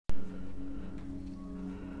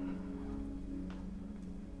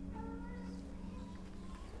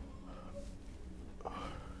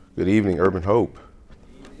Good evening, Urban Hope.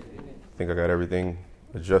 I think I got everything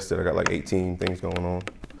adjusted. I got like 18 things going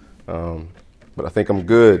on. But I think I'm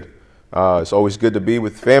good. It's always good to be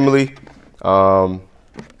with family.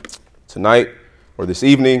 Tonight or this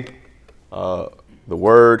evening, the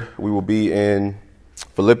word, we will be in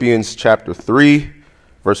Philippians chapter 3,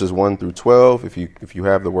 verses 1 through 12. If you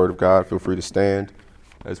have the word of God, feel free to stand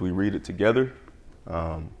as we read it together.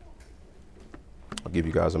 I'll give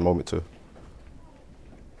you guys a moment to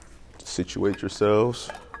situate yourselves.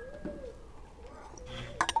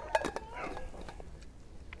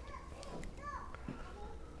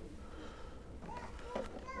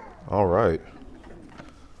 All right.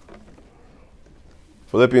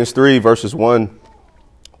 Philippians 3, verses 1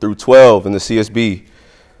 through 12 in the CSB.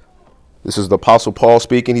 This is the Apostle Paul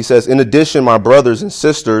speaking. He says, "In addition, my brothers and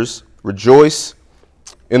sisters, rejoice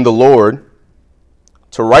in the Lord.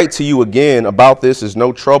 To write to you again about this is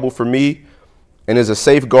no trouble for me and is a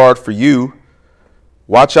safeguard for you.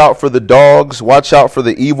 Watch out for the dogs, watch out for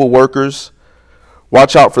the evil workers,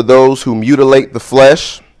 watch out for those who mutilate the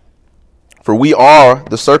flesh. For we are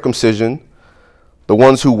the circumcision, the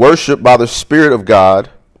ones who worship by the Spirit of God,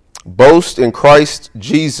 boast in Christ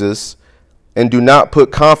Jesus, and do not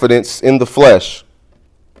put confidence in the flesh.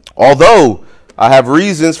 Although I have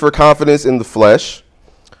reasons for confidence in the flesh,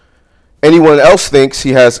 anyone else thinks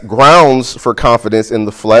he has grounds for confidence in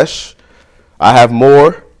the flesh. I have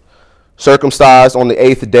more, circumcised on the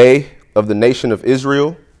 8th day of the nation of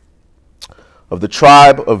Israel, of the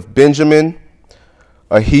tribe of Benjamin,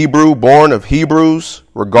 a Hebrew born of Hebrews,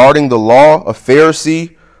 regarding the law, a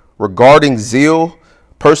Pharisee, regarding zeal,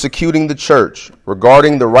 persecuting the church,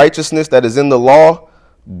 regarding the righteousness that is in the law,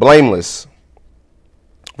 blameless."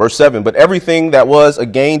 Verse 7, "But everything that was a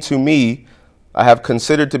gain to me, I have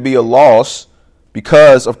considered to be a loss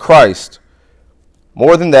because of Christ.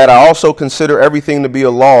 More than that, I also consider everything to be a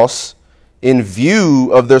loss in view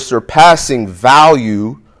of the surpassing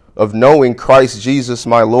value of knowing Christ Jesus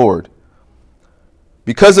my Lord.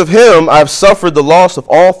 Because of him, I have suffered the loss of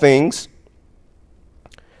all things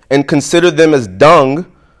and consider them as dung,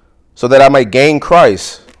 so that I might gain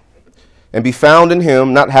Christ and be found in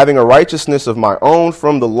him, not having a righteousness of my own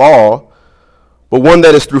from the law, but one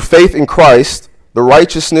that is through faith in Christ, the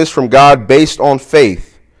righteousness from God based on faith."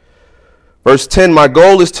 Verse 10, "My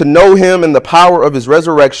goal is to know him and the power of his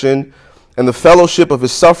resurrection and the fellowship of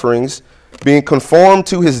his sufferings, being conformed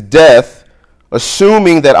to his death,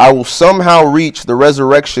 assuming that I will somehow reach the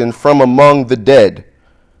resurrection from among the dead."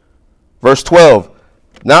 Verse 12,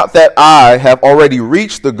 "Not that I have already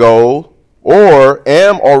reached the goal or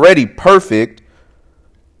am already perfect,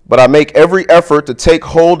 but I make every effort to take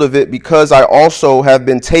hold of it because I also have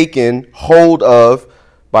been taken hold of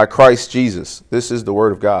by Christ Jesus." This is the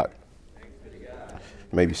word of God.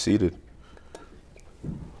 You may be seated.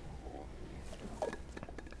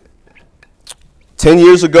 10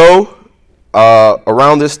 years ago,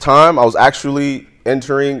 around this time, I was actually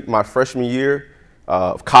entering my freshman year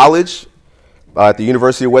of college at the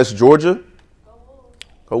University of West Georgia.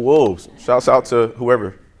 Go Wolves. Shouts out to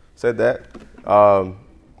whoever said that.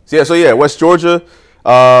 West Georgia,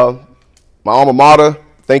 my alma mater.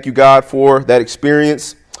 Thank you, God, for that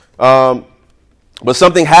experience. But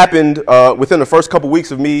something happened within the first couple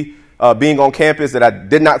weeks of me being on campus that I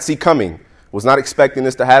did not see coming. Was not expecting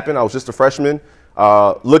this to happen. I was just a freshman,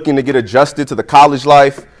 looking to get adjusted to the college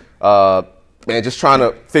life, and just trying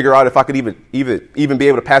to figure out if I could even be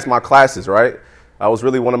able to pass my classes. Right, that was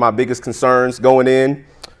really one of my biggest concerns going in.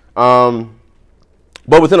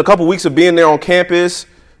 But within a couple weeks of being there on campus,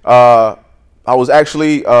 I was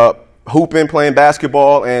actually hooping, playing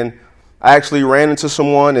basketball, and I actually ran into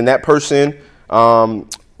someone, and that person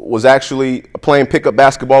was actually playing pickup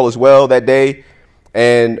basketball as well that day.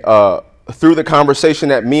 And through the conversation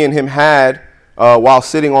that me and him had while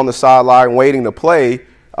sitting on the sideline waiting to play,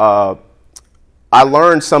 I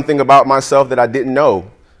learned something about myself that I didn't know.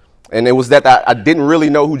 And it was that I didn't really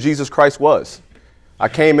know who Jesus Christ was. I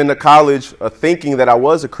came into college thinking that I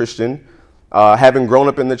was a Christian, having grown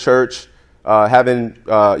up in the church, having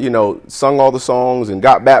sung all the songs and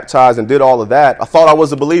got baptized and did all of that. I thought I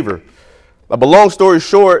was a believer. But long story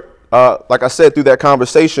short, like I said, through that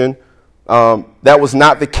conversation, that was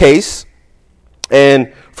not the case.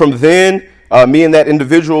 And from then, me and that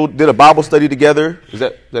individual did a Bible study together. Is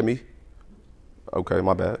that me? Okay,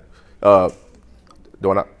 my bad.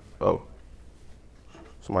 Do I not? Oh,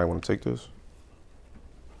 somebody want to take this?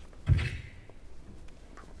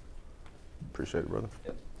 Appreciate it, brother.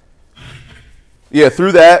 Yeah,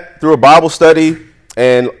 through a Bible study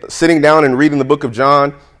and sitting down and reading the book of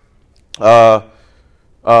John,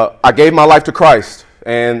 I gave my life to Christ.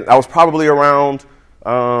 And I was probably around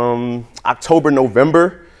October,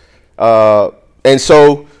 November. And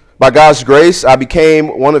so by God's grace, I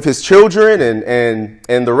became one of his children,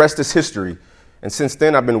 and the rest is history. And since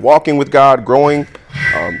then, I've been walking with God, growing,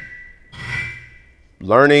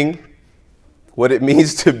 learning what it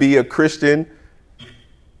means to be a Christian.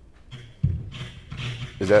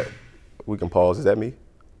 Is that, we can pause. Is that me?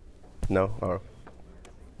 No? All right.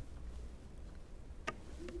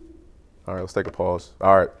 All right, let's take a pause.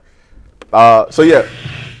 All right. So yeah,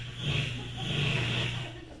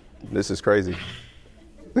 this is crazy.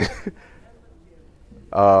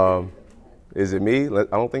 Is it me? I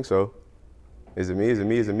don't think so. Is it me? Is it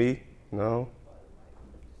me? Is it me? No.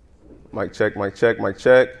 Mic check, mic check, mic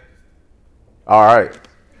check. All right.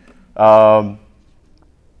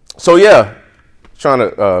 So yeah, trying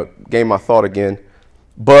to gain my thought again.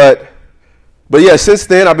 But yeah, since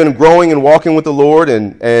then I've been growing and walking with the Lord,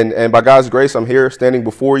 and by God's grace, I'm here standing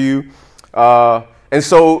before you. And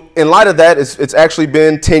so in light of that, it's actually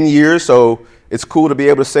been 10 years. So it's cool to be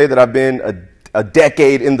able to say that I've been a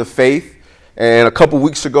decade in the faith. And a couple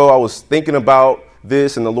weeks ago, I was thinking about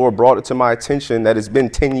this, and the Lord brought it to my attention that it's been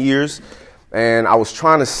 10 years. And I was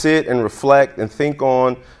trying to sit and reflect and think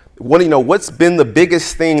on what's been the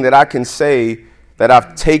biggest thing that I can say that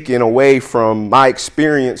I've taken away from my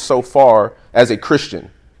experience so far as a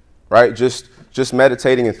Christian, right? Just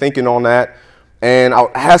meditating and thinking on that. And I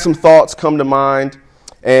had some thoughts come to mind.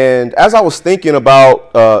 And as I was thinking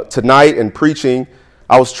about tonight and preaching,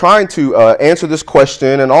 I was trying to answer this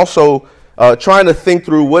question, and also trying to think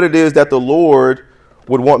through what it is that the Lord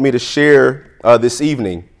would want me to share this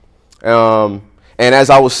evening. And as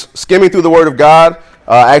I was skimming through the Word of God,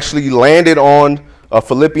 I actually landed on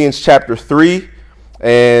Philippians chapter 3.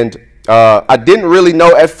 And I didn't really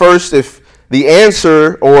know at first if the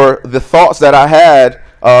answer or the thoughts that I had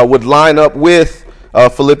would line up with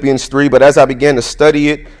Philippians 3. But as I began to study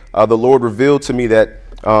it, the Lord revealed to me that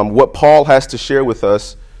what Paul has to share with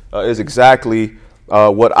us is exactly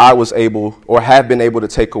what I was able or have been able to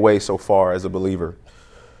take away so far as a believer.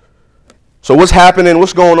 So what's happening?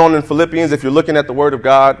 What's going on in Philippians? If you're looking at the Word of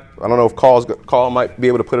God, I don't know if Carl might be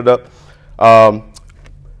able to put it up.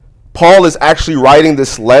 Paul is actually writing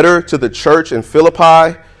this letter to the church in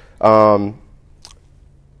Philippi.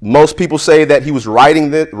 Most people say that he was writing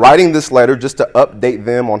this letter just to update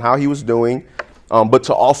them on how he was doing, but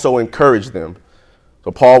to also encourage them. So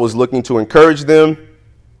Paul was looking to encourage them.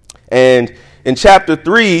 And in chapter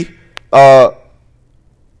 3,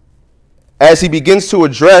 as he begins to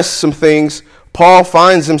address some things, Paul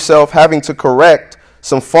finds himself having to correct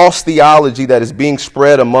some false theology that is being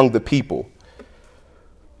spread among the people.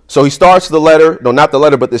 So he starts the letter, no, not the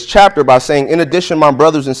letter, but this chapter by saying, in addition, my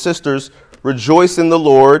brothers and sisters, rejoice in the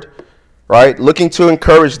Lord, right? Looking to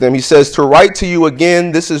encourage them. He says, to write to you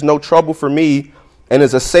again, this is no trouble for me and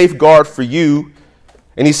is a safeguard for you.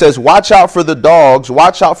 And he says, watch out for the dogs,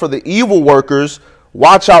 watch out for the evil workers,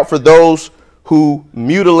 watch out for those who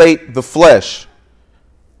mutilate the flesh.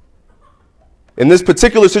 In this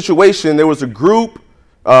particular situation, there was a group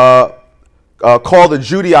called the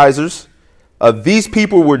Judaizers. These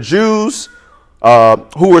people were Jews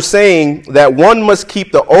who were saying that one must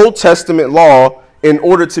keep the Old Testament law in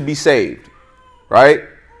order to be saved, right?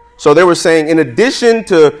 So they were saying, in addition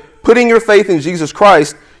to putting your faith in Jesus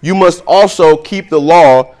Christ, you must also keep the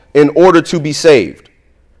law in order to be saved.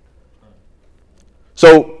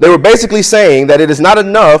 So they were basically saying that it is not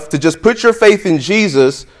enough to just put your faith in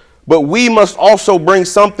Jesus, but we must also bring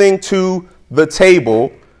something to the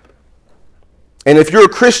table. And if you're a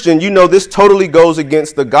Christian, you know this totally goes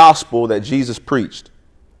against the gospel that Jesus preached.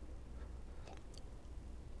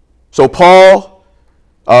 So Paul,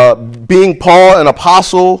 being Paul, an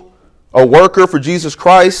apostle, a worker for Jesus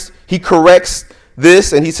Christ, he corrects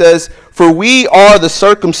this and he says, for we are the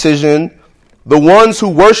circumcision, the ones who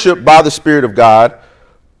worship by the Spirit of God,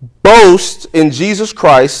 boast in Jesus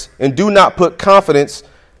Christ, and do not put confidence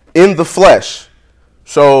in the flesh.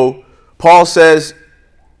 So Paul says,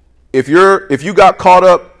 if you got caught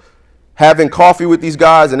up having coffee with these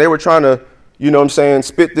guys and they were trying to,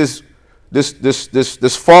 spit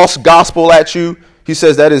this false gospel at you, he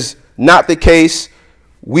says that is not the case.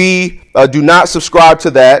 We do not subscribe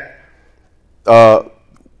to that.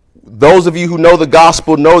 Those of you who know the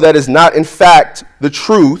gospel know that is not, in fact, the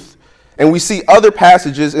truth. And we see other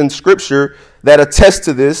passages in Scripture that attest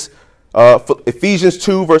to this. Ephesians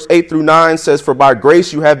 2, verse 8 through 9 says, for by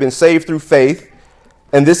grace you have been saved through faith.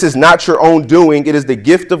 And this is not your own doing. It is the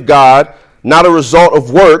gift of God, not a result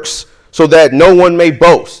of works, so that no one may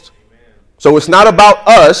boast. So it's not about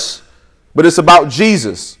us, but it's about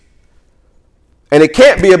Jesus. And it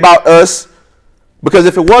can't be about us Because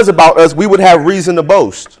if it was about us, we would have reason to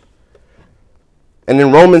boast. And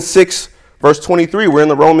in Romans 6, verse 23, we're in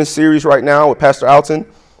the Romans series right now with Pastor Alton.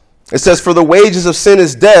 It says, for the wages of sin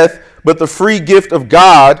is death, but the free gift of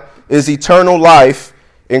God is eternal life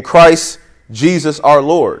in Christ Jesus our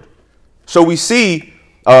Lord. So we see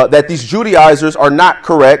that these Judaizers are not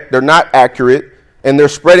correct, they're not accurate, and they're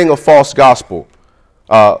spreading a false gospel.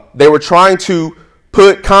 They were trying to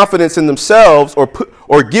put confidence in themselves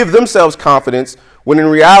or give themselves confidence, when in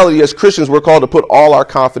reality, as Christians, we're called to put all our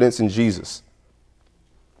confidence in Jesus.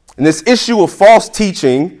 And this issue of false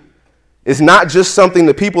teaching is not just something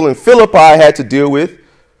the people in Philippi had to deal with,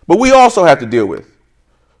 but we also have to deal with.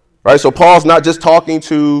 Right? So Paul's not just talking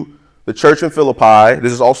to the church in Philippi.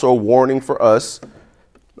 This is also a warning for us.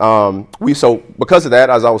 Because of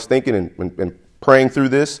that, as I was thinking and praying through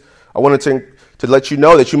this, I wanted to let you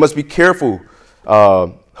know that you must be careful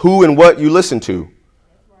who and what you listen to.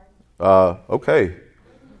 Okay.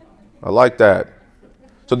 I like that.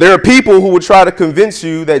 So there are people who would try to convince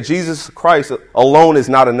you that Jesus Christ alone is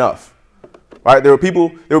not enough. Right? There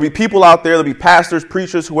will be people out there, there'll be pastors,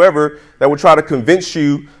 preachers, whoever, that would try to convince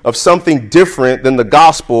you of something different than the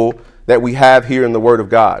gospel that we have here in the Word of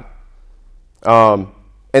God.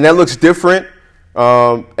 And that looks different.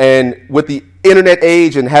 And with the internet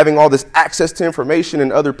age and having all this access to information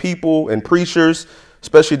and other people and preachers,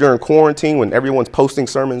 especially during quarantine when everyone's posting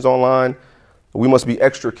sermons online, we must be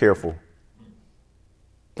extra careful.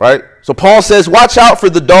 Right? So Paul says, watch out for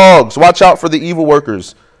the dogs, watch out for the evil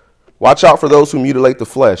workers, watch out for those who mutilate the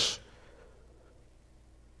flesh.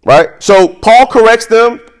 Right? So Paul corrects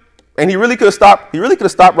them, and he really could have stopped. He really could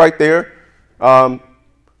have stopped right there.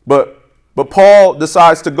 But Paul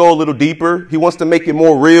decides to go a little deeper. He wants to make it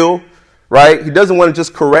more real. Right? He doesn't want to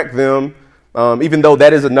just correct them, even though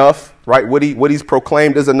that is enough. Right? What he's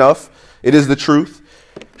proclaimed is enough. It is the truth.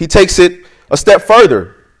 He takes it a step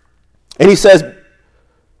further, and he says,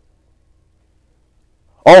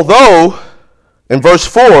 although, in verse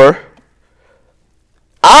 4,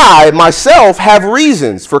 I myself have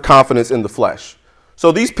reasons for confidence in the flesh.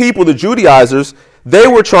 So these people, the Judaizers, they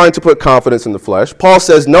were trying to put confidence in the flesh. Paul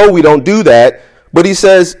says, no, we don't do that. But he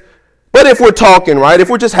says, but if we're talking, right, if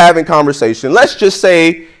we're just having conversation, let's just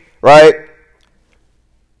say, right,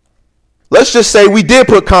 let's just say we did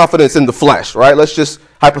put confidence in the flesh, right? Let's just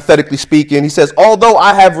hypothetically speaking. He says, although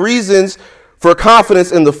I have reasons for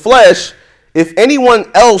confidence in the flesh, if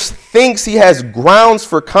anyone else thinks he has grounds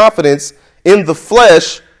for confidence in the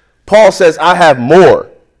flesh, Paul says, I have more.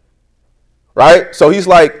 Right? So he's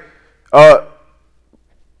like, Paul's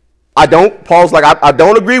like, I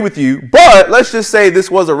don't agree with you, but let's just say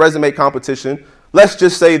this was a resume competition. Let's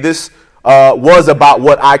just say this was about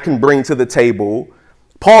what I can bring to the table.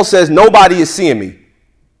 Paul says, nobody is seeing me.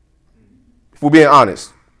 If we're being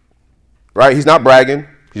honest. Right? He's not bragging.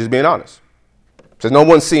 He's just being honest. He says, no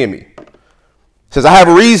one's seeing me. Says, I have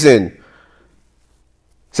a reason.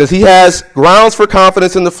 Says he has grounds for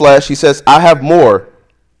confidence in the flesh. He says, I have more.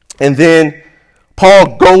 And then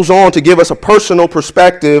Paul goes on to give us a personal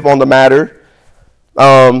perspective on the matter.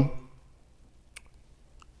 And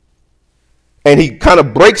he kind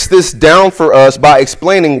of breaks this down for us by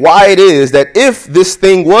explaining why it is that if this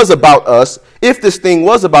thing was about us, if this thing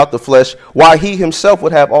was about the flesh, why he himself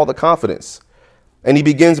would have all the confidence. And he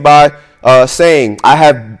begins by saying,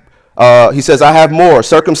 he says, I have more,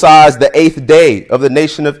 circumcised the 8th day of the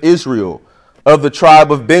nation of Israel, of the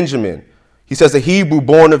tribe of Benjamin. He says, a Hebrew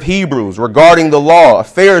born of Hebrews, regarding the law, a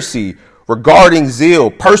Pharisee, regarding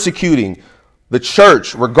zeal, persecuting the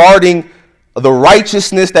church, regarding the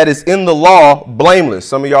righteousness that is in the law, blameless.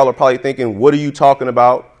 Some of y'all are probably thinking, what are you talking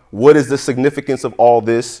about? What is the significance of all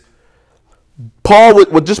this?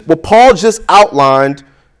 What Paul just outlined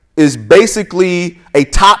is basically a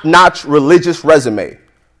top-notch religious resume.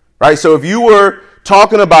 Right? So if you were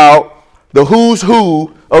talking about the who's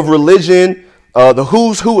who of religion, the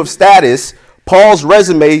who's who of status, Paul's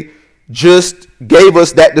resume just gave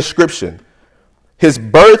us that description. His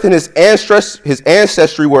birth and his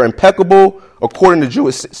ancestry were impeccable according to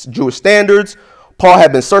Jewish standards. Paul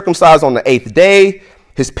had been circumcised on the 8th day.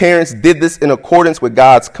 His parents did this in accordance with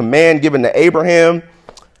God's command given to Abraham.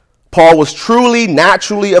 Paul was truly,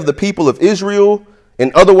 naturally of the people of Israel.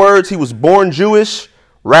 In other words, he was born Jewish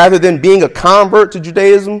rather than being a convert to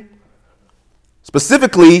Judaism.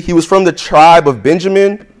 Specifically, he was from the tribe of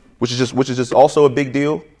Benjamin, which is just also a big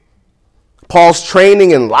deal. Paul's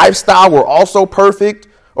training and lifestyle were also perfect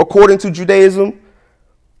according to Judaism.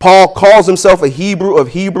 Paul calls himself a Hebrew of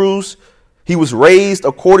Hebrews. He was raised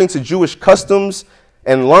according to Jewish customs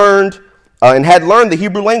and had learned the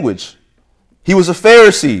Hebrew language. He was a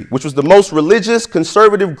Pharisee, which was the most religious,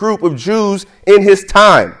 conservative group of Jews in his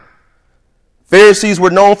time. Pharisees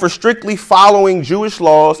were known for strictly following Jewish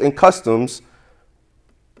laws and customs,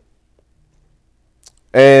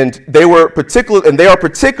 and they are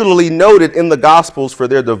particularly noted in the Gospels for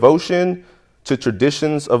their devotion to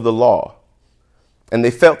traditions of the law. And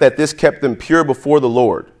they felt that this kept them pure before the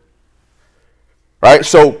Lord. Right?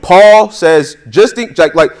 So Paul says,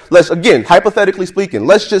 let's, again, hypothetically speaking,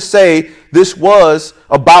 let's just say this was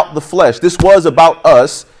about the flesh. This was about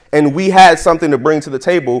us, and we had something to bring to the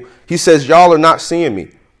table. He says, y'all are not seeing me.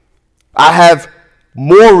 I have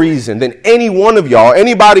more reason than any one of y'all,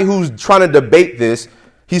 anybody who's trying to debate this.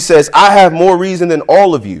 He says, I have more reason than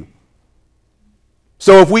all of you.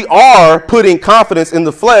 So if we are putting confidence in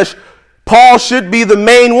the flesh, Paul should be the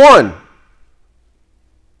main one.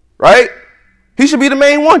 Right? He should be the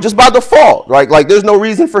main one just by default. Right? Like there's no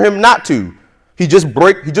reason for him not to. He just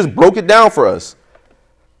broke it down for us.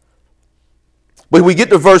 But we get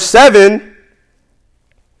to verse 7,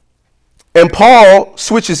 and Paul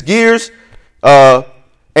switches gears, and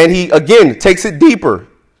he again takes it deeper,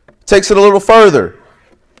 takes it a little further.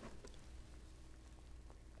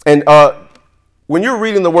 And when you're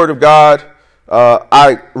reading the Word of God,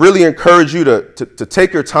 I really encourage you to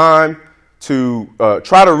take your time to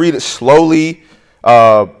try to read it slowly.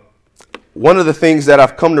 One of the things that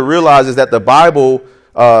I've come to realize is that the Bible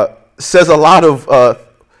says a lot of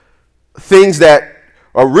things that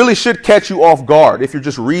really should catch you off guard if you're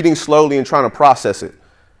just reading slowly and trying to process it,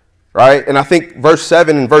 right? And I think verse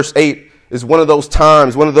 7 and verse 8 is one of those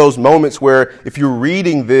times, one of those moments where if you're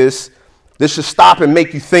reading this should stop and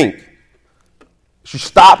make you think. It should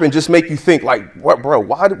stop and just make you think, like, what, bro,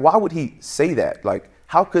 why would he say that? Like,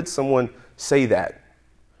 how could someone say that?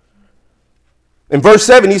 In verse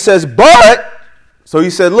 7, he says, so he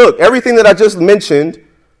said, look, everything that I just mentioned,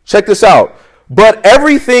 check this out. But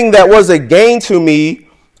everything that was a gain to me,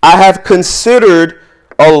 I have considered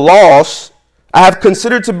a loss. I have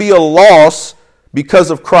considered to be a loss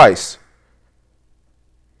because of Christ.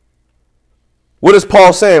 What is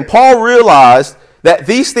Paul saying? Paul realized that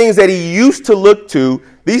these things that he used to look to,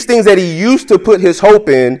 these things that he used to put his hope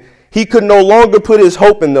in, he could no longer put his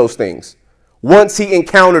hope in those things once he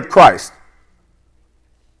encountered Christ.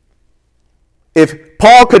 If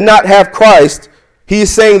Paul could not have Christ, he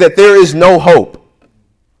is saying that there is no hope.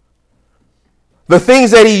 The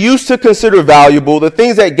things that he used to consider valuable, the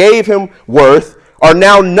things that gave him worth, are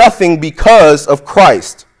now nothing because of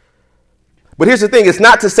Christ. But here's the thing. It's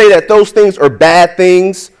not to say that those things are bad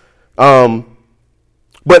things.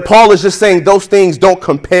 But Paul is just saying those things don't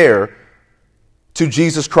compare to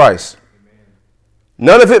Jesus Christ.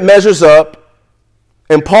 None of it measures up.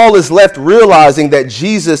 And Paul is left realizing that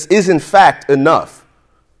Jesus is in fact enough.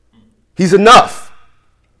 He's enough.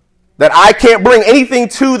 That I can't bring anything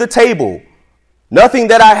to the table. Nothing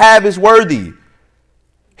that I have is worthy.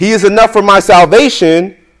 He is enough for my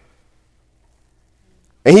salvation.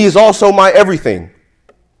 And he is also my everything.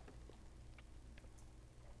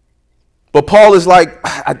 But Paul is like,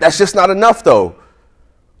 that's just not enough, though.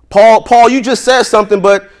 Paul, you just said something,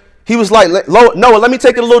 but he was like, Noah, let me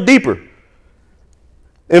take it a little deeper.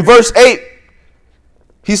 In verse 8,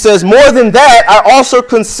 he says, more than that, I also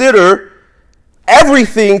consider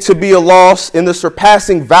everything to be a loss in the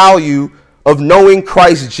surpassing value of knowing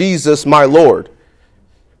Christ Jesus, my Lord.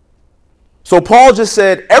 So Paul just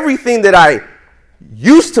said, everything that I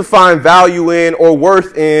used to find value in or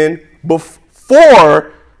worth in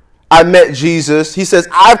before I met Jesus, he says,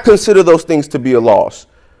 I've considered those things to be a loss.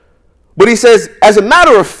 But he says, as a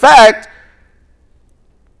matter of fact,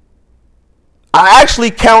 I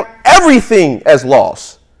actually count everything as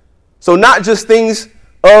loss. So not just things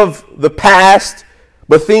of the past,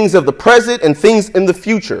 but things of the present and things in the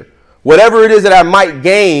future. Whatever it is that I might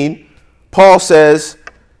gain, Paul says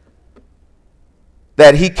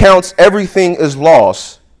that he counts everything as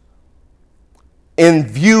loss in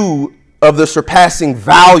view of the surpassing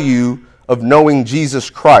value of knowing Jesus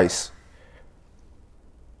Christ.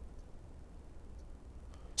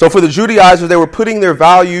 So for the Judaizers, they were putting their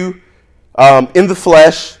value in the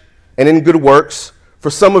flesh and in good works. For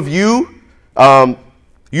some of you,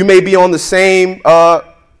 you may be on the same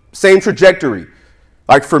trajectory.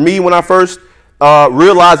 Like for me, when I first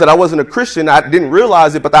realized that I wasn't a Christian, I didn't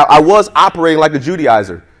realize it, but I was operating like a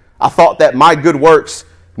Judaizer. I thought that my good works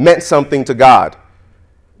meant something to God.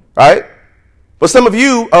 Right? But some of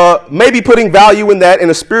you may be putting value in that in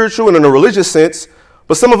a spiritual and in a religious sense,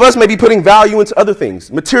 but some of us may be putting value into other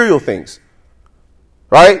things, material things.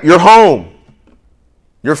 Right? Your home,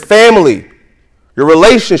 your family, your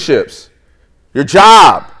relationships, your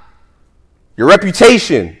job, your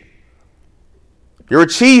reputation. your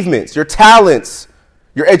achievements, your talents,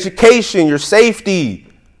 your education, your safety,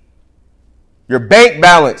 your bank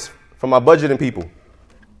balance, from my budgeting people.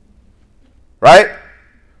 Right?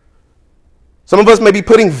 Some of us may be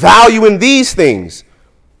putting value in these things,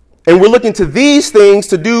 and we're looking to these things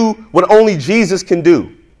to do what only Jesus can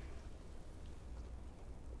do.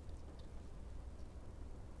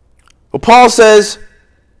 Well, Paul says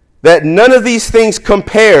that none of these things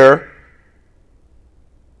compare.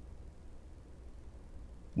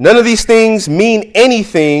 None of these things mean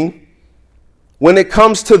anything when it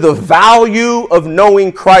comes to the value of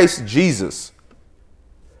knowing Christ Jesus.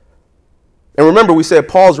 And remember, we said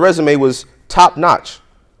Paul's resume was top notch.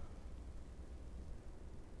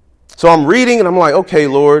 So I'm reading and I'm like, okay,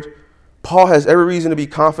 Lord, Paul has every reason to be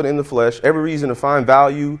confident in the flesh, every reason to find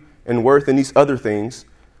value and worth in these other things.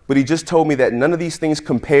 But he just told me that none of these things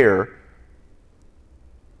compare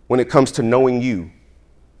when it comes to knowing you.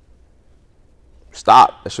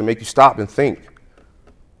 Stop. That should make you stop and think.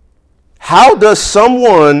 How does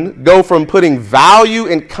someone go from putting value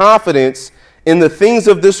and confidence in the things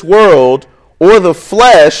of this world or the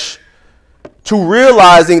flesh to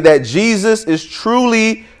realizing that Jesus is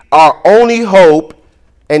truly our only hope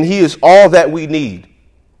and he is all that we need?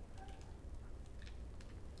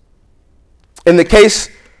 In the case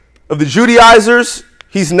of the Judaizers,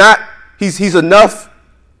 he's enough. He's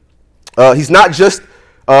not just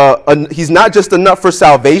enough for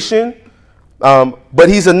salvation, but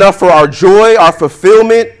he's enough for our joy, our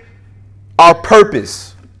fulfillment, our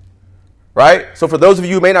purpose. Right? So for those of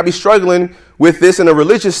you who may not be struggling with this in a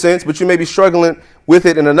religious sense, but you may be struggling with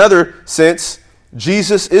it in another sense,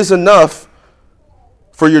 Jesus is enough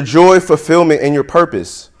for your joy, fulfillment, and your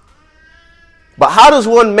purpose. But how does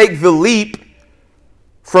one make the leap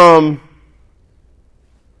from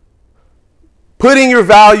putting your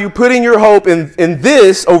value, putting your hope in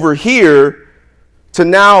this over here to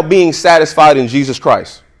now being satisfied in Jesus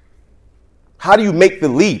Christ? How do you make the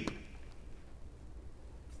leap?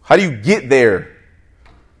 How do you get there?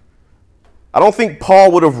 I don't think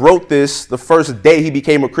Paul would have wrote this the first day he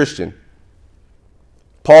became a Christian.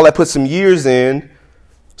 Paul had put some years in,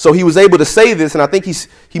 so he was able to say this, and I think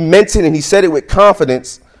he meant it and he said it with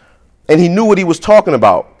confidence, and he knew what he was talking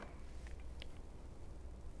about.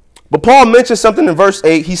 But Paul mentions something in verse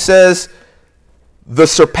 8. He says, the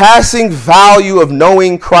surpassing value of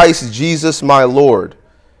knowing Christ Jesus my Lord.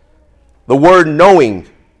 The word knowing.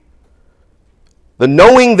 The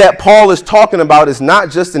knowing that Paul is talking about is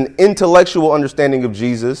not just an intellectual understanding of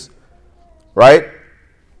Jesus, right?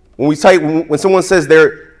 When someone says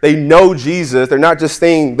they know Jesus, they're not just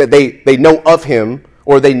saying that they know of him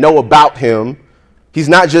or they know about him. He's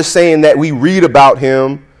not just saying that we read about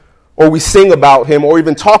him or we sing about him or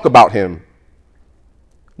even talk about him.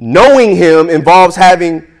 Knowing him involves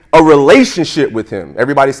having a relationship with him.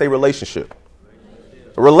 Everybody say relationship.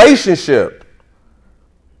 A relationship.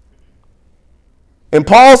 In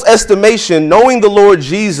Paul's estimation, knowing the Lord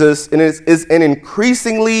Jesus is in an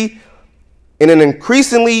increasingly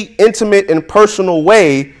intimate and personal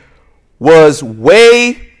way was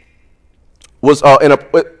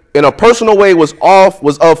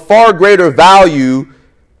of far greater value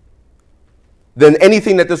than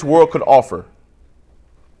anything that this world could offer.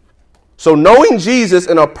 So knowing Jesus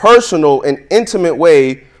in a personal and intimate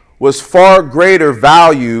way was far greater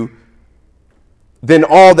value than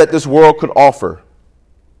all that this world could offer.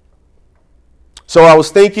 So I was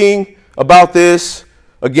thinking about this,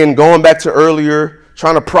 again, going back to earlier,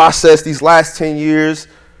 trying to process these last 10 years,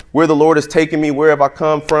 where the Lord has taken me, where have I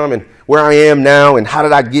come from, and where I am now, and how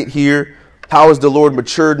did I get here? How has the Lord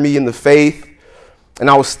matured me in the faith? And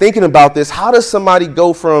I was thinking about this. How does somebody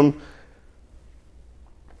go from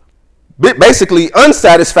basically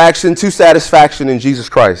unsatisfaction to satisfaction in Jesus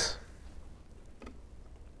Christ?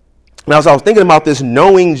 Now, as I was thinking about this,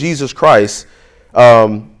 knowing Jesus Christ,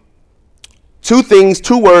 two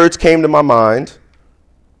words came to my mind.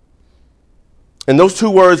 And those two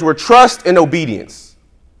words were trust and obedience.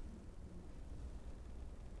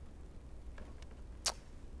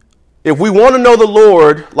 If we want to know the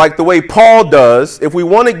Lord like the way Paul does, if we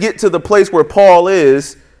want to get to the place where Paul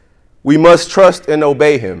is, we must trust and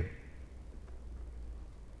obey him.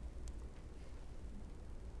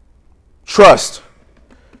 Trust.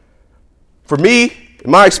 For me, in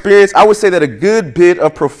my experience, I would say that a good bit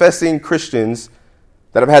of professing Christians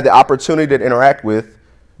that I've had the opportunity to interact with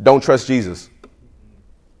don't trust Jesus.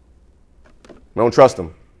 Don't trust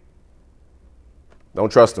him.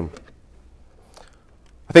 Don't trust him.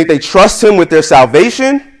 I think they trust him with their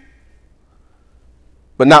salvation,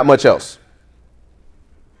 but not much else.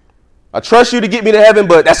 I trust you to get me to heaven,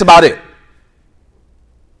 but that's about it.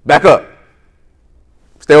 Back up.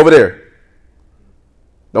 Stay over there.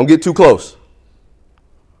 Don't get too close.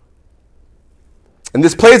 And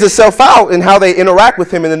this plays itself out in how they interact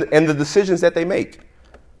with him and the decisions that they make.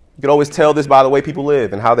 You can always tell this by the way people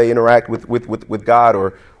live and how they interact with God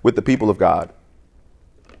or with the people of God.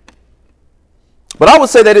 But I would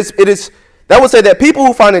say that people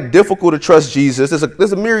who find it difficult to trust Jesus,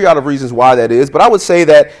 there's a myriad of reasons why that is, but I would say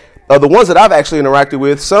that the ones that I've actually interacted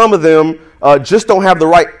with, some of them just don't have the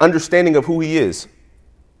right understanding of who he is.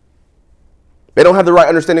 They don't have the right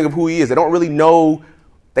understanding of who he is. They don't really know.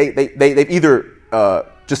 They've either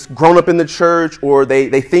just grown up in the church, or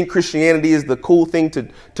they think Christianity is the cool thing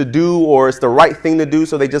to do, or it's the right thing to do.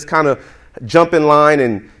 So they just kind of jump in line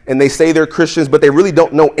and they say they're Christians, but they really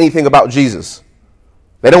don't know anything about Jesus.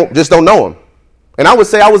 They don't know him. And I would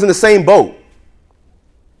say I was in the same boat,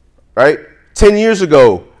 right? 10 years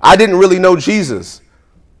ago, I didn't really know Jesus.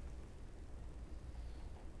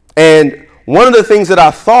 And one of the things that I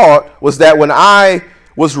thought was that when I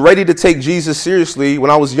was ready to take Jesus seriously, when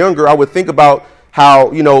I was younger, I would think about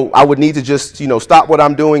how, I would need to just, stop what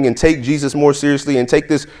I'm doing and take Jesus more seriously and take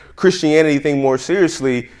this Christianity thing more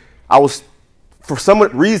seriously. I was, for some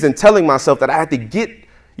reason, telling myself that I had to get,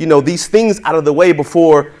 these things out of the way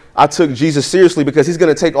before I took Jesus seriously, because he's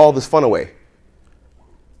going to take all this fun away.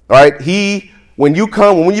 All right. When you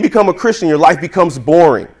become a Christian, your life becomes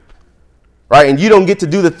boring. Right. And you don't get to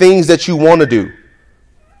do the things that you want to do.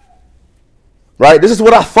 Right. This is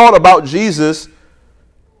what I thought about Jesus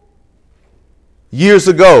years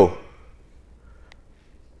ago.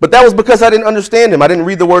 But that was because I didn't understand him. I didn't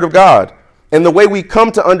read the Word of God. And the way we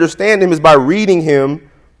come to understand him is by reading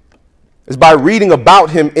about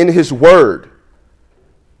him in his Word.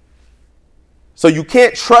 So you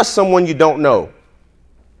can't trust someone you don't know.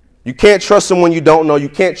 You can't trust someone you don't know. You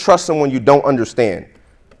can't trust someone you don't understand.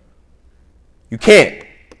 You can't.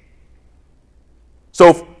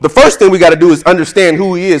 So the first thing we got to do is understand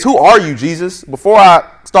who he is. Who are you, Jesus? Before I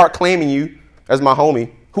start claiming you as my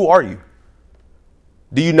homie, who are you?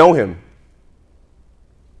 Do you know him?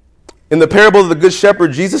 In the parable of the Good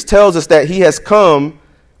Shepherd, Jesus tells us that he has come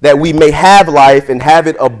that we may have life and have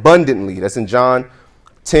it abundantly. That's in John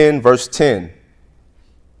 10, verse 10.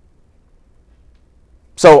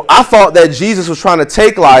 So I thought that Jesus was trying to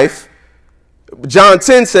take life. John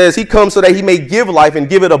 10 says he comes so that he may give life and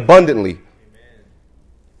give it abundantly. Amen.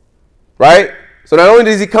 Right? So not only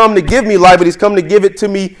does he come to give me life, but he's come to give it to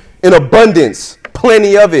me in abundance.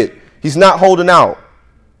 Plenty of it. He's not holding out.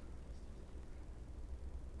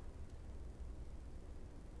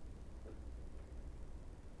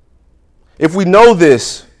 If we know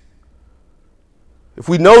this, if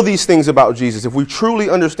we know these things about Jesus, if we truly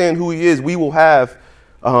understand who he is, we will have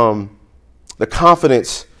the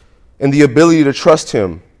confidence and the ability to trust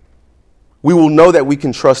him. We will know that we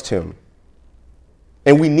can trust him.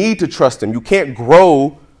 And we need to trust him. You can't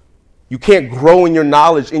grow in your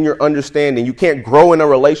knowledge, in your understanding. You can't grow in a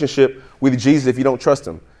relationship with Jesus if you don't trust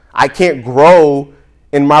him. I can't grow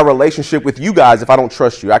in my relationship with you guys if I don't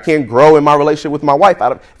trust you. I can't grow in my relationship with my wife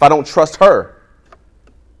if I don't trust her.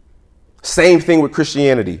 Same thing with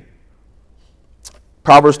Christianity.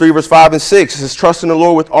 Proverbs 3, verse 5 and 6 says, trust in the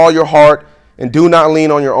Lord with all your heart and do not lean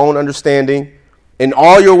on your own understanding. In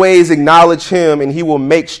all your ways acknowledge him and he will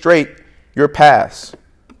make straight your paths.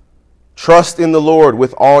 Trust in the Lord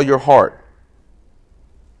with all your heart.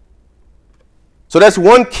 So that's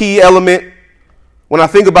one key element when I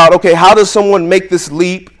think about, okay, how does someone make this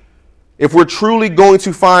leap? If we're truly going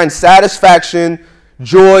to find satisfaction,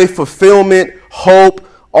 joy, fulfillment, hope,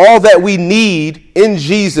 all that we need in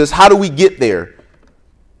Jesus, how do we get there?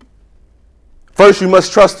 First, you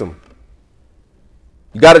must trust him.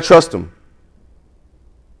 You got to trust him.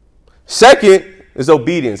 Second is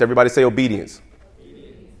obedience. Everybody say obedience.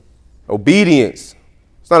 Obedience.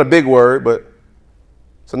 It's not a big word, but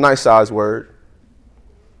it's a nice size word.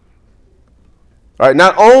 All right,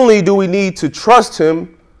 not only do we need to trust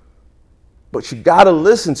him, but you got to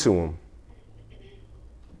listen to him.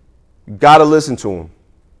 You got to listen to him.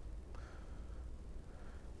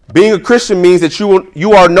 Being a Christian means that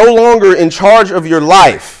you are no longer in charge of your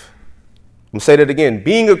life. I'm going to say that again.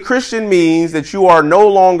 Being a Christian means that you are no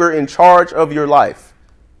longer in charge of your life.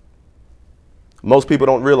 Most people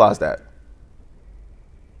don't realize that.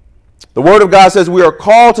 The Word of God says we are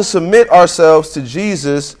called to submit ourselves to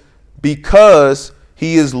Jesus because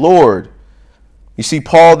he is Lord. You see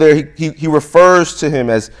Paul there, he refers to him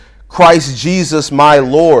as Christ Jesus, my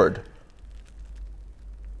Lord.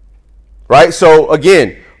 Right? So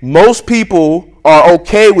again, most people are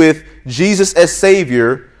okay with Jesus as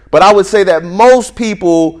Savior, but I would say that most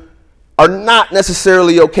people are not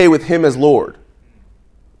necessarily okay with him as Lord.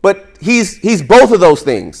 But he's both of those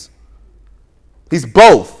things. He's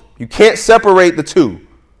both. You can't separate the two.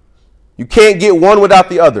 You can't get one without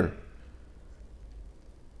the other.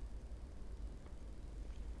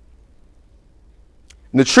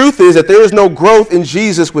 And the truth is that there is no growth in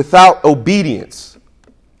Jesus without obedience.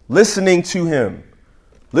 Listening to him,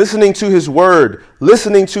 listening to his word,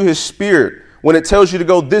 listening to his spirit when it tells you to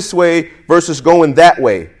go this way versus going that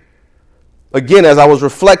way. Again, as I was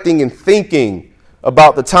reflecting and thinking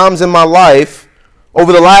about the times in my life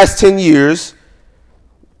over the last 10 years,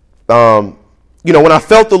 when I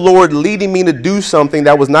felt the Lord leading me to do something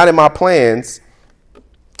that was not in my plans,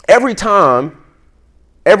 every time,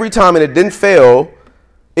 and it didn't fail,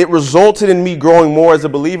 it resulted in me growing more as a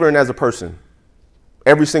believer and as a person.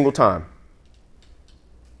 Every single time.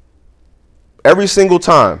 Every single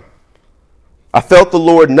time. I felt the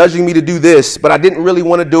Lord nudging me to do this, but I didn't really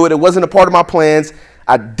want to do it. It wasn't a part of my plans.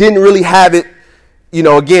 I didn't really have it,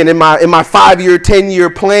 again, in my 5-year, 10-year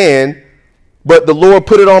plan, but the Lord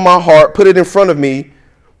put it on my heart, put it in front of me.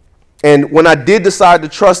 And when I did decide to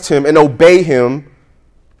trust him and obey him,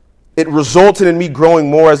 it resulted in me growing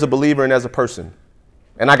more as a believer and as a person.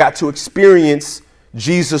 And I got to experience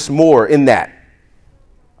Jesus more in that.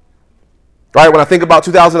 Right? When I think about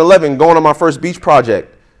 2011, going on my first beach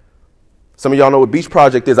project, some of y'all know what beach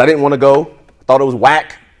project is. I didn't want to go. I thought it was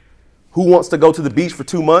whack. Who wants to go to the beach for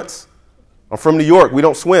 2 months? I'm from New York. We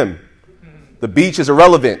don't swim. The beach is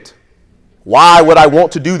irrelevant. Why would I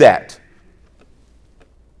want to do that?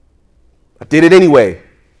 I did it anyway.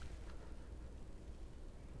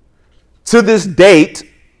 To this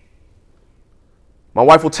date, my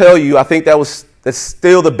wife will tell you, I think that's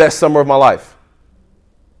still the best summer of my life.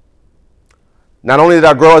 Not only did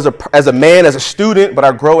I grow as a man, as a student, but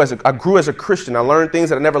I grew as a Christian. I learned things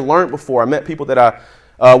that I never learned before. I met people that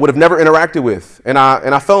I would have never interacted with, and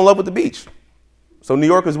I fell in love with the beach. So New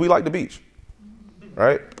Yorkers, we like the beach,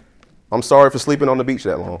 right? I'm sorry for sleeping on the beach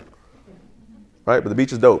that long, right? But the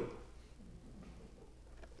beach is dope,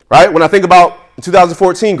 right? When I think about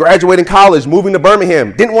 2014, graduating college, moving to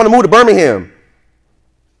Birmingham, didn't want to move to Birmingham.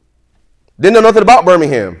 Didn't know nothing about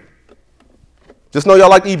Birmingham. Just know y'all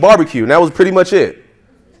like to eat barbecue, and that was pretty much it.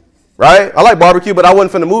 Right? I like barbecue, but I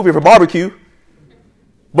wasn't finna move here for barbecue.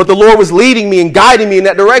 But the Lord was leading me and guiding me in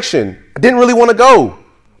that direction. I didn't really want to go,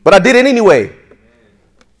 but I did it anyway.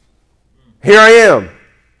 Here I am.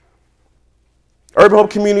 Urban Hope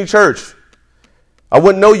Community Church. I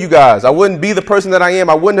wouldn't know you guys. I wouldn't be the person that I am.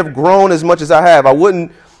 I wouldn't have grown as much as I have. I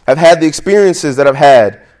wouldn't have had the experiences that I've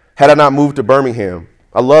had I not moved to Birmingham.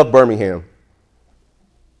 I love Birmingham.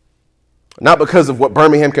 Not because of what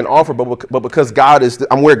Birmingham can offer, but because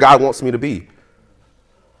I'm where God wants me to be.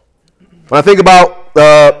 When I think about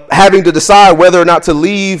having to decide whether or not to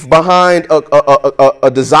leave behind a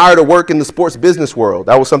desire to work in the sports business world,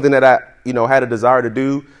 that was something that I had a desire to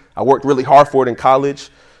do. I worked really hard for it in college.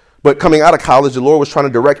 But coming out of college, the Lord was trying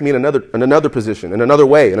to direct me in another position, in another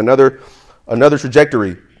way, in another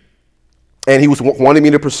trajectory. And he was wanting me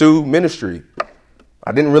to pursue ministry.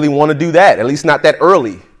 I didn't really want to do that, at least not that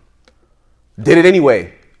early. Did it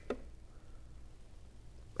anyway.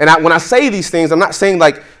 And when I say these things, I'm not saying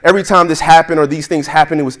like every time this happened or these things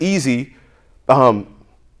happened, it was easy. I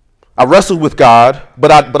wrestled with God,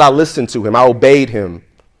 but I listened to him. I obeyed him.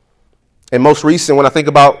 And most recent, when I think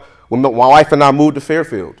about when my wife and I moved to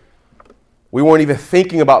Fairfield, we weren't even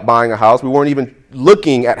thinking about buying a house. We weren't even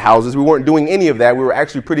looking at houses. We weren't doing any of that. We were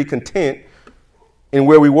actually pretty content in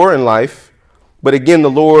where we were in life. But again, the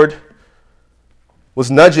Lord was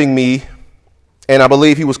nudging me, and I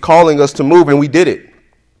believe he was calling us to move, and we did it.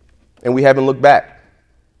 And we haven't looked back.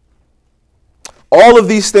 All of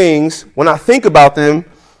these things, when I think about them,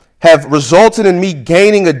 have resulted in me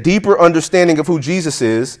gaining a deeper understanding of who Jesus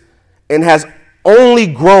is and has only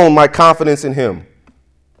grown my confidence in him.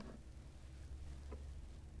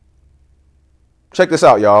 Check this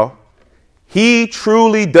out, y'all. He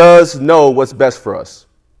truly does know what's best for us.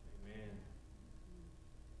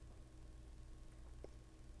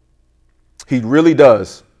 He really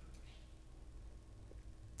does.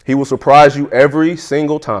 He will surprise you every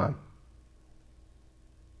single time.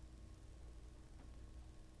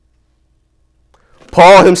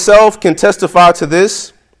 Paul himself can testify to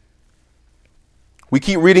this. We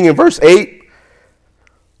keep reading in verse 8.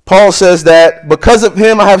 Paul says that because of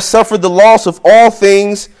him I have suffered the loss of all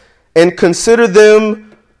things and consider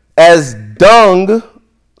them as dung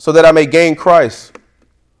so that I may gain Christ.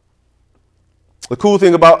 The cool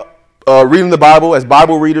thing about reading the Bible as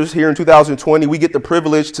Bible readers here in 2020, we get the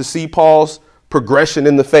privilege to see Paul's progression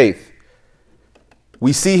in the faith.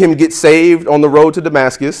 We see him get saved on the road to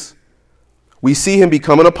Damascus. We see him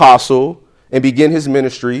become an apostle, and begin his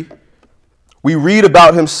ministry. We read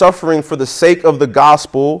about him suffering for the sake of the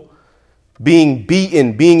gospel, being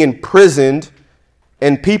beaten, being imprisoned,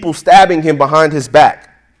 and people stabbing him behind his back.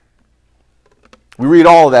 We read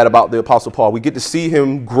all of that about the Apostle Paul. We get to see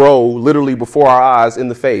him grow literally before our eyes in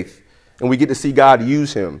the faith, and we get to see God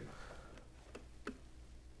use him.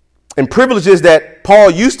 And privileges that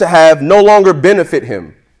Paul used to have no longer benefit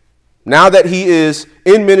him. Now that he is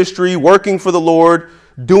in ministry, working for the Lord,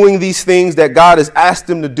 doing these things that God has asked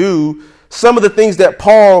him to do, some of the things that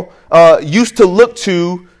Paul used to look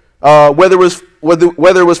to, whether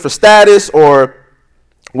it was for status or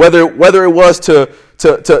whether it was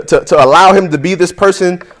to allow him to be this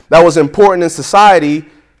person that was important in society,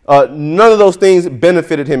 none of those things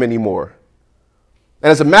benefited him anymore. And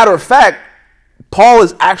as a matter of fact, Paul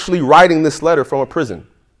is actually writing this letter from a prison.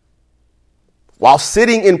 While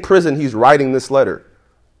sitting in prison, he's writing this letter.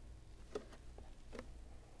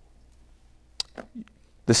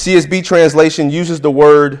 The CSB translation uses the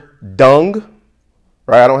word dung,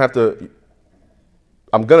 right? I'm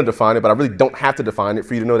going to define it, but I really don't have to define it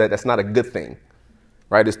for you to know that that's not a good thing,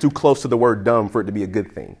 right? It's too close to the word dumb for it to be a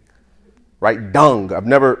good thing, right? Dung.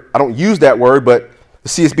 I don't use that word, but the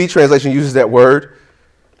CSB translation uses that word.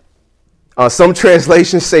 Some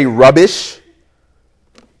translations say rubbish,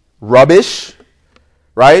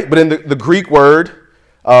 right? But in the Greek word,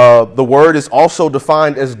 the word is also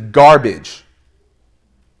defined as garbage.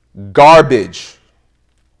 Garbage.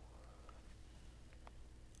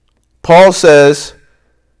 Paul says,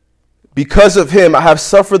 because of him, I have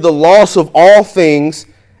suffered the loss of all things,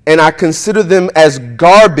 and I consider them as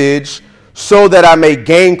garbage so that I may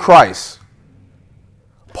gain Christ.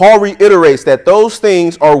 Paul reiterates that those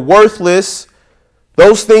things are worthless,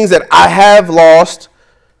 those things that I have lost,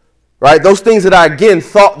 right? Those things that I, again,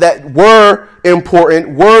 thought that were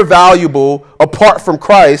important, were valuable apart from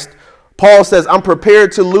Christ. Paul says, I'm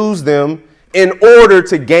prepared to lose them in order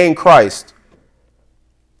to gain Christ.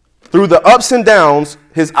 Through the ups and downs,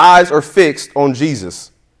 his eyes are fixed on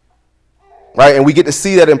Jesus, right? And we get to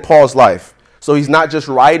see that in Paul's life. So he's not just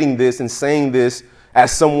writing this and saying this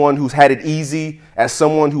as someone who's had it easy, as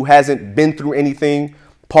someone who hasn't been through anything.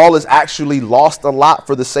 Paul has actually lost a lot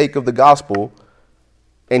for the sake of the gospel,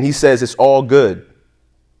 and he says it's all good.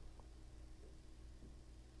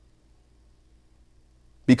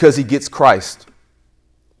 Because he gets Christ.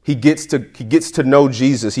 He gets to know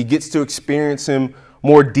Jesus. He gets to experience him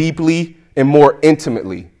more deeply and more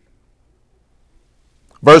intimately.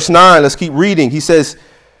 Verse 9, let's keep reading. He says,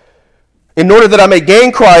 in order that I may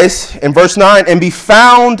gain Christ, in verse 9, and be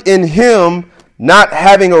found in him, not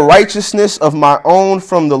having a righteousness of my own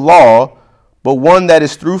from the law, but one that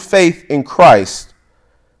is through faith in Christ,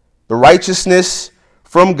 the righteousness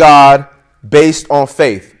from God based on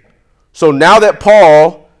faith. So now that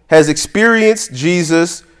Paul has experienced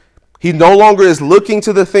Jesus, he no longer is looking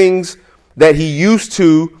to the things that he used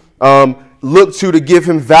to look to give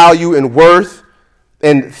him value and worth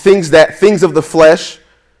and things of the flesh.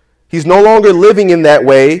 He's no longer living in that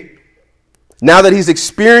way. Now that he's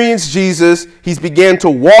experienced Jesus, he's began to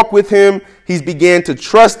walk with him. He's began to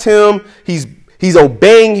trust him. He's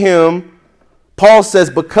obeying him. Paul says,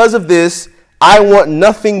 because of this, I want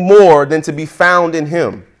nothing more than to be found in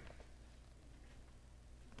him.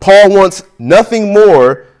 Paul wants nothing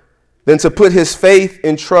more than to put his faith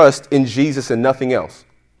and trust in Jesus and nothing else.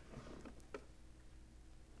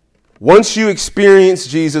 Once you experience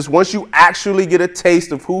Jesus, once you actually get a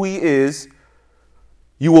taste of who he is,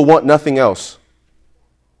 you will want nothing else.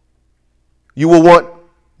 You will want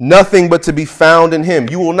nothing but to be found in him.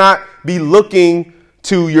 You will not be looking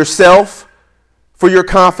to yourself for your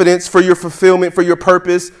confidence, for your fulfillment, for your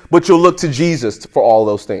purpose, but you'll look to Jesus for all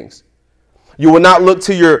those things. You will not look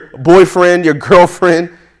to your boyfriend, your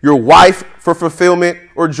girlfriend, your wife for fulfillment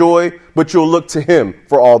or joy, but you'll look to him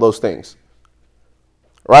for all those things.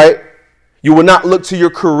 Right? You will not look to your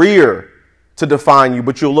career to define you,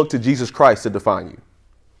 but you'll look to Jesus Christ to define you.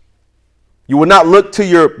 You will not look to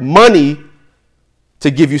your money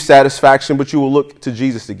to give you satisfaction, but you will look to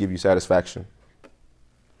Jesus to give you satisfaction.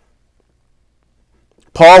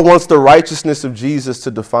 Paul wants the righteousness of Jesus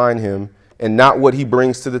to define him and not what he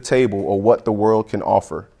brings to the table or what the world can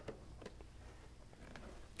offer.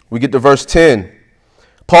 We get to verse 10.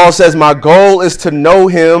 Paul says, my goal is to know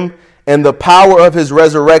him and the power of his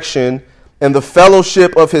resurrection and the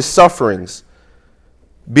fellowship of his sufferings,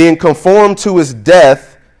 being conformed to his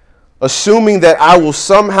death, assuming that I will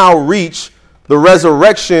somehow reach the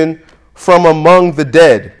resurrection from among the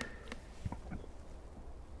dead.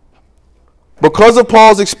 Because of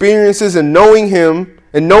Paul's experiences and knowing him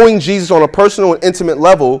and knowing Jesus on a personal and intimate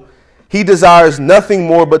level, he desires nothing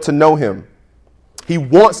more but to know him. He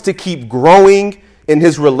wants to keep growing in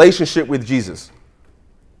his relationship with Jesus.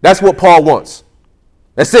 That's what Paul wants.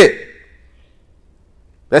 That's it.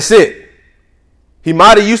 That's it. He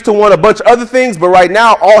might have used to want a bunch of other things, but right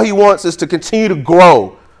now all he wants is to continue to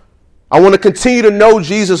grow. I want to continue to know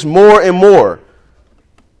Jesus more and more.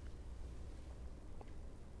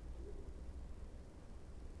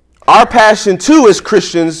 Our passion too as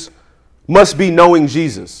Christians must be knowing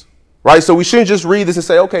Jesus, right? So we shouldn't just read this and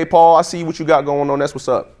say, okay, Paul, I see what you got going on. That's what's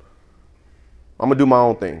up. I'm going to do my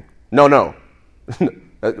own thing. No.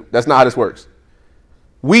 That's not how this works.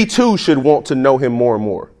 We too should want to know him more and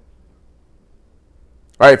more.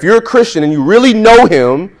 All right, if you're a Christian and you really know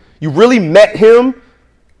him, you really met him,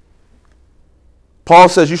 Paul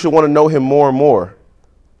says you should want to know him more and more.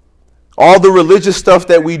 All the religious stuff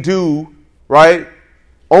that we do, right,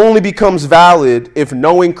 only becomes valid if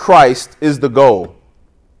knowing Christ is the goal.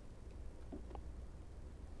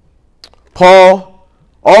 Paul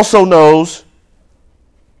also knows,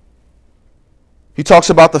 he talks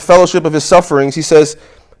about the fellowship of his sufferings. He says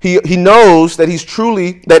he knows that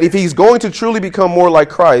that if he's going to truly become more like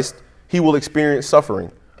Christ, he will experience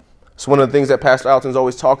suffering. It's one of the things that Pastor Alton's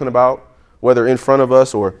always talking about, whether in front of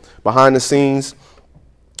us or behind the scenes.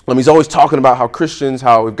 He's always talking about how Christians,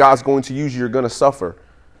 how if God's going to use you, you're going to suffer.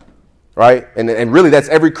 Right? And really, that's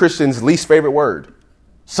every Christian's least favorite word.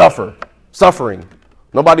 Suffering.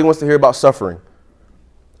 Nobody wants to hear about suffering.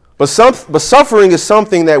 But suffering is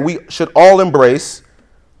something that we should all embrace.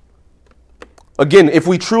 Again, if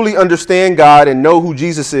we truly understand God and know who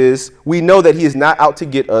Jesus is, we know that he is not out to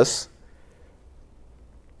get us,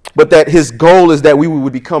 but that his goal is that we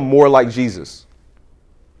would become more like Jesus.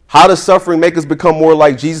 How does suffering make us become more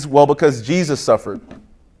like Jesus? Well, because Jesus suffered.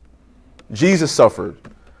 Jesus suffered.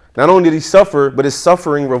 Not only did he suffer, but his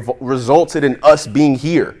suffering resulted in us being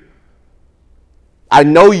here. I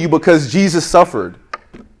know you because Jesus suffered.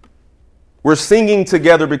 We're singing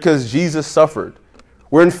together because Jesus suffered.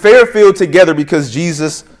 We're in Fairfield together because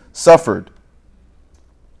Jesus suffered.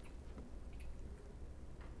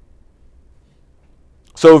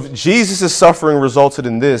 So if Jesus' suffering resulted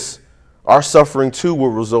in this, our suffering too will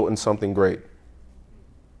result in something great.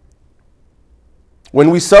 When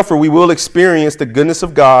we suffer, we will experience the goodness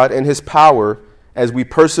of God and his power as we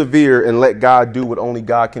persevere and let God do what only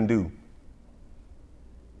God can do.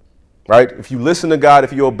 Right? If you listen to God,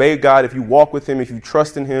 if you obey God, if you walk with him, if you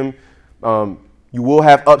trust in him, you will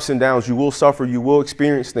have ups and downs. You will suffer. You will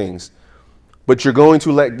experience things. But you're going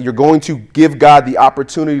to give God the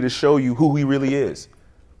opportunity to show you who he really is.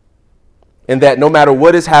 And that no matter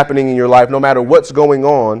what is happening in your life, no matter what's going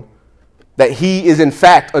on, that he is in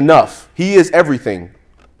fact enough. He is everything.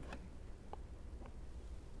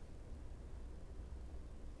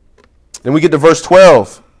 Then we get to verse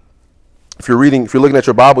 12. If you're looking at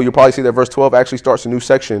your Bible, you'll probably see that verse 12 actually starts a new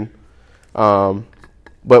section. But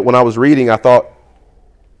when I was reading, I thought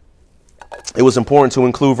it was important to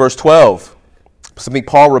include verse 12. I think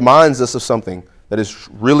Paul reminds us of something that is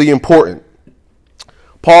really important.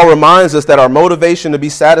 Paul reminds us that our motivation to be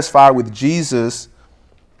satisfied with Jesus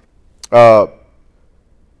and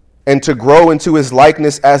to grow into his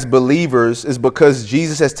likeness as believers is because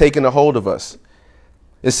Jesus has taken a hold of us.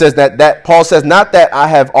 It says that Paul says, not that I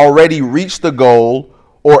have already reached the goal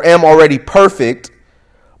or am already perfect,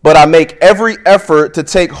 but I make every effort to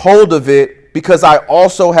take hold of it because I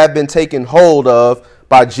also have been taken hold of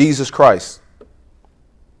by Jesus Christ.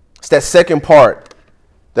 It's that second part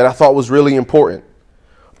that I thought was really important.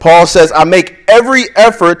 Paul says, I make every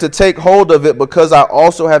effort to take hold of it because I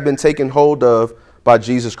also have been taken hold of by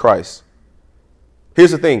Jesus Christ.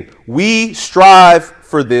 Here's the thing. We strive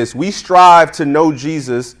for this. We strive to know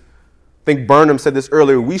Jesus. I think Burnham said this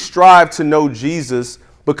earlier. We strive to know Jesus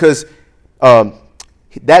because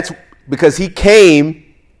that's because he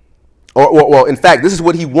came, or in fact, this is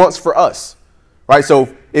what he wants for us. Right?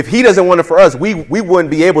 So if he doesn't want it for us, we wouldn't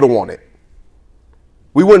be able to want it.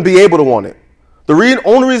 We wouldn't be able to want it. The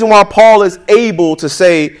only reason why Paul is able to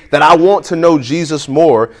say that I want to know Jesus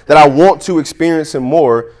more, that I want to experience him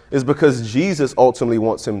more, is because Jesus ultimately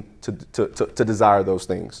wants him to desire those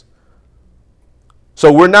things.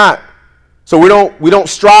 So we don't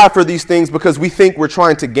strive for these things because we think we're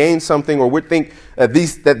trying to gain something, or we think that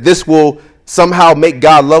this will somehow make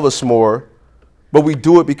God love us more, but we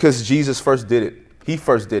do it because Jesus first did it. He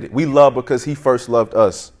first did it. We love because he first loved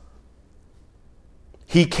us.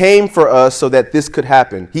 He came for us so that this could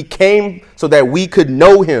happen. He came so that we could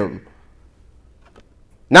know him.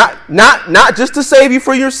 Not just to save you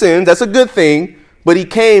for your sins. That's a good thing. But he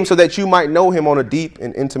came so that you might know him on a deep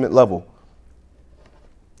and intimate level.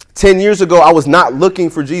 10 years ago, I was not looking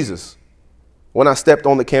for Jesus when I stepped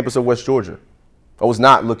on the campus of West Georgia. I was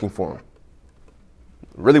not looking for him.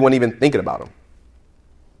 Really wasn't even thinking about him.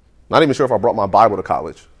 Not even sure if I brought my Bible to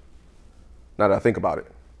college, now that I think about it.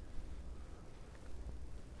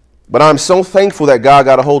 But I'm so thankful that God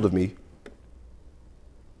got a hold of me.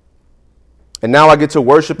 And now I get to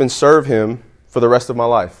worship and serve him for the rest of my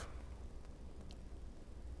life.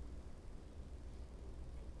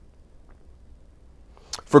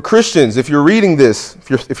 For Christians, if you're reading this,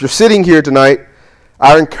 if you're sitting here tonight,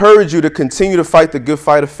 I encourage you to continue to fight the good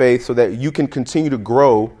fight of faith so that you can continue to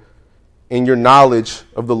grow in your knowledge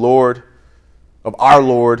of the Lord, of our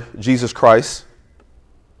Lord, Jesus Christ.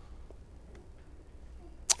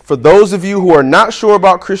 For those of you who are not sure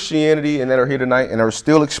about Christianity and that are here tonight and are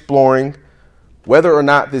still exploring whether or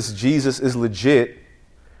not this Jesus is legit,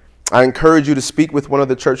 I encourage you to speak with one of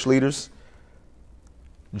the church leaders.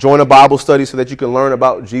 Join a Bible study so that you can learn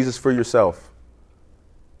about Jesus for yourself.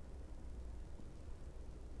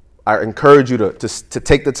 I encourage you to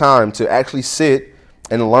take the time to actually sit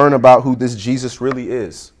and learn about who this Jesus really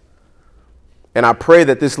is. And I pray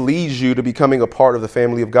that this leads you to becoming a part of the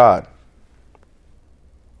family of God.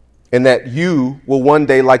 And that you will one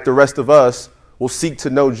day, like the rest of us, will seek to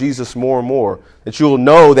know Jesus more and more. That you will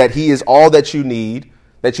know that he is all that you need,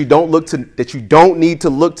 that you don't need to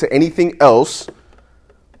look to anything else.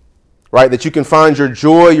 Right? That you can find your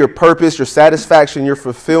joy, your purpose, your satisfaction, your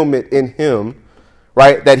fulfillment in him.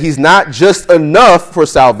 Right? That he's not just enough for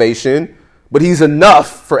salvation, but he's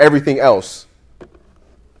enough for everything else.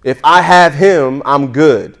 If I have him, I'm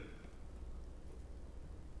good.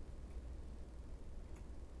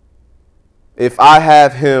 If I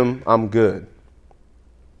have him, I'm good.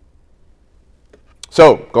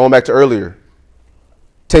 So, going back to earlier,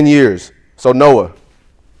 10 years. So Noah,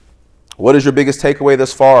 what is your biggest takeaway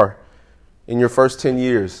thus far in your first 10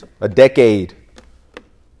 years? A decade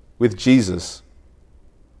with Jesus.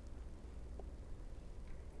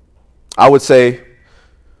 I would say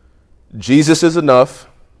Jesus is enough,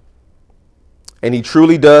 and he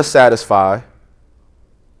truly does satisfy,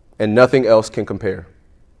 and nothing else can compare.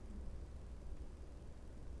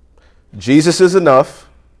 Jesus is enough,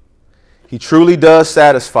 he truly does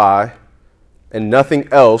satisfy, and nothing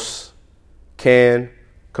else can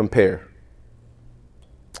compare.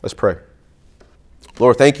 Let's pray.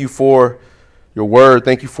 Lord, thank you for your word.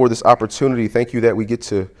 Thank you for this opportunity. Thank you that we get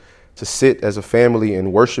to sit as a family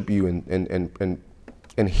and worship you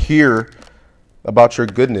and hear about your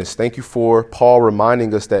goodness. Thank you for Paul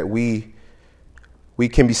reminding us that we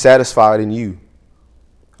can be satisfied in you.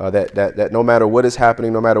 That no matter what is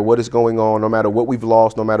happening, no matter what is going on, no matter what we've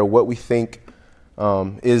lost, no matter what we think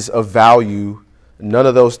is of value, none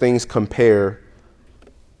of those things compare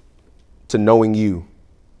to knowing you,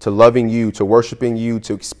 to loving you, to worshiping you,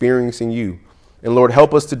 to experiencing you. And Lord,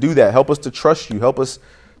 help us to do that. Help us to trust you. Help us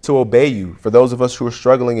to obey you. For those of us who are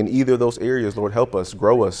struggling in either of those areas, Lord, help us,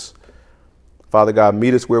 grow us. Father God,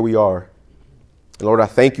 meet us where we are. And Lord, I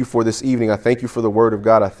thank you for this evening. I thank you for the word of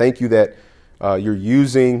God. I thank you that you're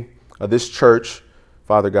using this church,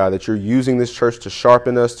 Father God, that you're using this church to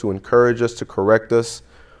sharpen us, to encourage us, to correct us,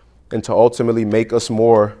 and to ultimately make us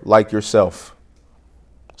more like yourself.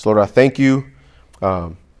 So, Lord, I thank you.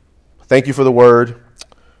 Thank you for the word.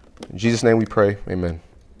 In Jesus' name we pray. Amen.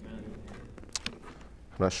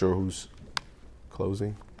 I'm not sure who's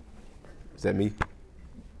closing. Is that me?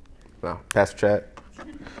 No, Pastor Chad.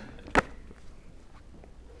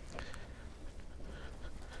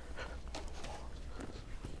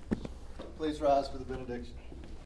 Please rise for the benediction.